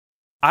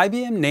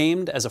IBM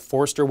named as a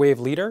Forrester Wave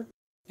Leader,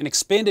 an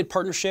expanded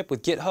partnership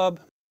with GitHub,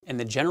 and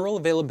the general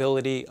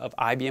availability of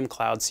IBM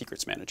Cloud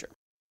Secrets Manager.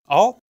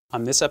 All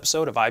on this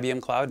episode of IBM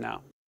Cloud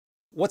Now.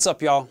 What's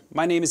up, y'all?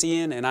 My name is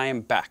Ian, and I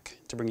am back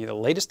to bring you the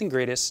latest and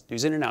greatest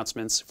news and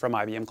announcements from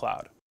IBM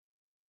Cloud.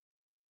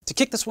 To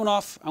kick this one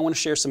off, I want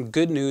to share some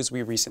good news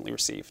we recently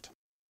received.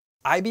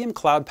 IBM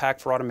Cloud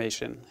Pak for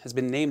Automation has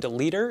been named a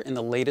leader in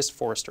the latest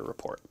Forrester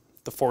report,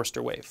 the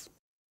Forrester Wave.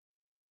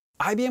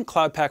 IBM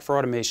Cloud Pak for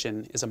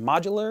Automation is a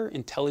modular,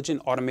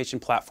 intelligent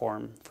automation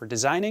platform for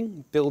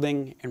designing,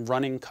 building, and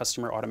running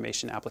customer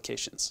automation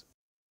applications.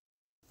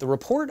 The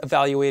report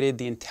evaluated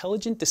the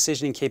intelligent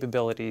decisioning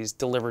capabilities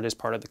delivered as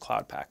part of the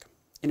Cloud Pak,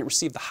 and it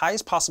received the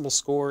highest possible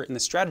score in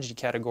the strategy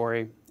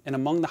category and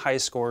among the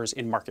highest scores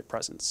in market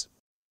presence.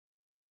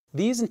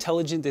 These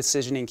intelligent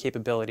decisioning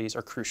capabilities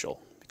are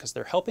crucial because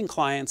they're helping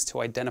clients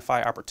to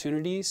identify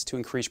opportunities to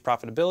increase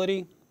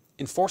profitability,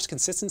 enforce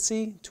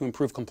consistency to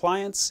improve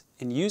compliance,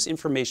 and use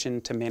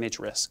information to manage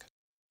risk.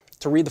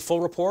 To read the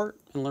full report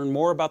and learn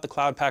more about the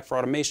Cloud Pak for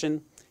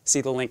Automation,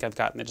 see the link I've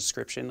got in the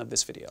description of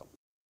this video.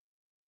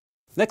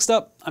 Next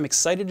up, I'm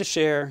excited to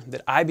share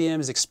that IBM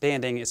is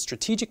expanding its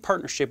strategic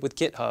partnership with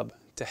GitHub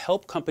to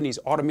help companies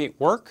automate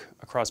work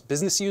across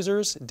business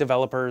users,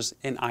 developers,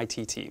 and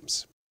IT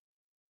teams.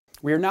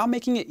 We are now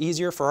making it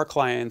easier for our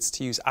clients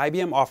to use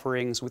IBM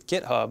offerings with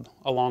GitHub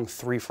along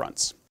three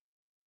fronts.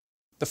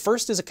 The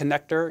first is a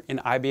connector in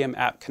IBM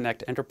App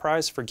Connect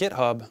Enterprise for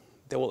GitHub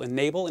that will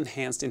enable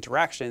enhanced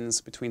interactions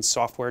between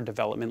software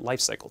development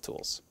lifecycle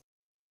tools.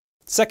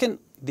 Second,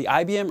 the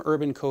IBM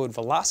Urban Code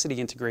Velocity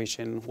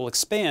integration will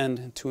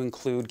expand to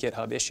include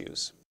GitHub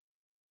issues.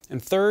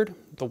 And third,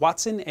 the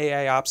Watson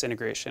AIOps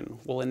integration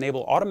will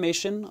enable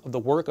automation of the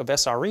work of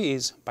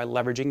SREs by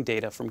leveraging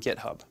data from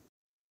GitHub.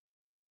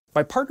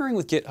 By partnering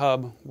with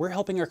GitHub, we're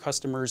helping our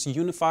customers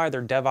unify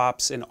their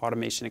DevOps and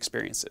automation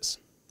experiences.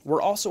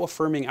 We're also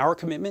affirming our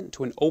commitment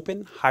to an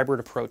open, hybrid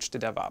approach to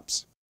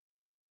DevOps.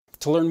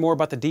 To learn more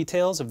about the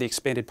details of the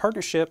expanded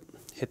partnership,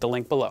 hit the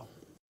link below.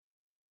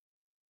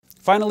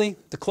 Finally,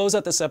 to close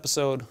out this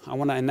episode, I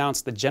want to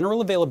announce the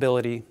general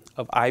availability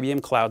of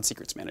IBM Cloud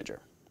Secrets Manager.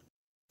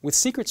 With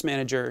Secrets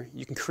Manager,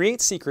 you can create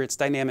secrets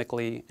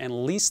dynamically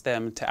and lease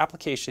them to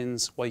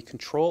applications while you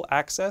control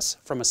access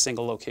from a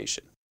single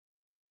location.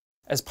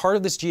 As part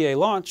of this GA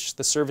launch,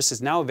 the service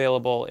is now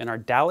available in our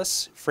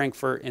Dallas,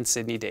 Frankfurt, and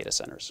Sydney data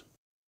centers.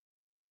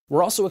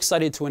 We're also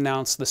excited to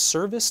announce the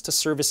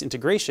service-to-service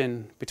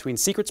integration between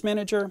Secrets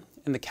Manager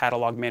and the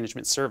Catalog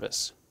Management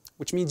Service,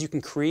 which means you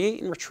can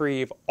create and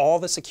retrieve all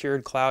the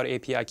secured cloud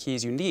API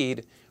keys you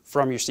need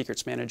from your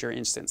Secrets Manager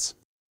instance.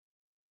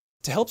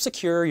 To help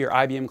secure your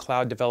IBM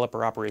Cloud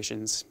developer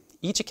operations,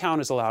 each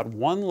account is allowed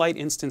one light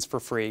instance for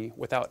free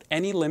without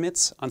any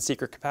limits on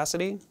secret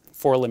capacity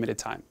for a limited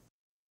time.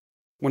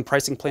 When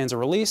pricing plans are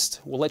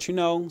released, we'll let you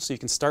know so you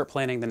can start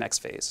planning the next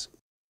phase.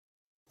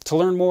 To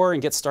learn more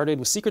and get started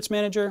with Secrets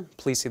Manager,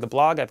 please see the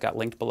blog I've got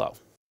linked below.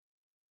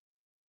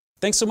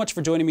 Thanks so much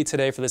for joining me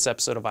today for this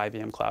episode of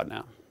IBM Cloud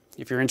Now.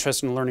 If you're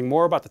interested in learning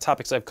more about the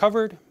topics I've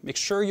covered, make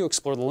sure you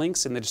explore the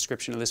links in the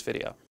description of this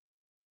video.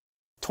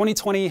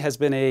 2020 has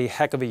been a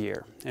heck of a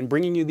year, and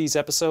bringing you these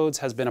episodes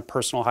has been a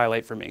personal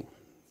highlight for me.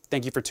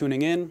 Thank you for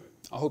tuning in.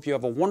 I hope you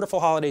have a wonderful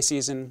holiday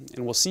season,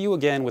 and we'll see you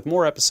again with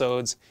more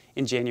episodes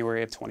in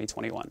January of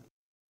 2021.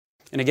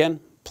 And again,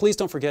 please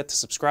don't forget to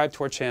subscribe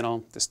to our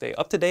channel to stay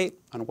up to date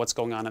on what's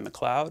going on in the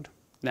cloud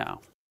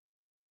now.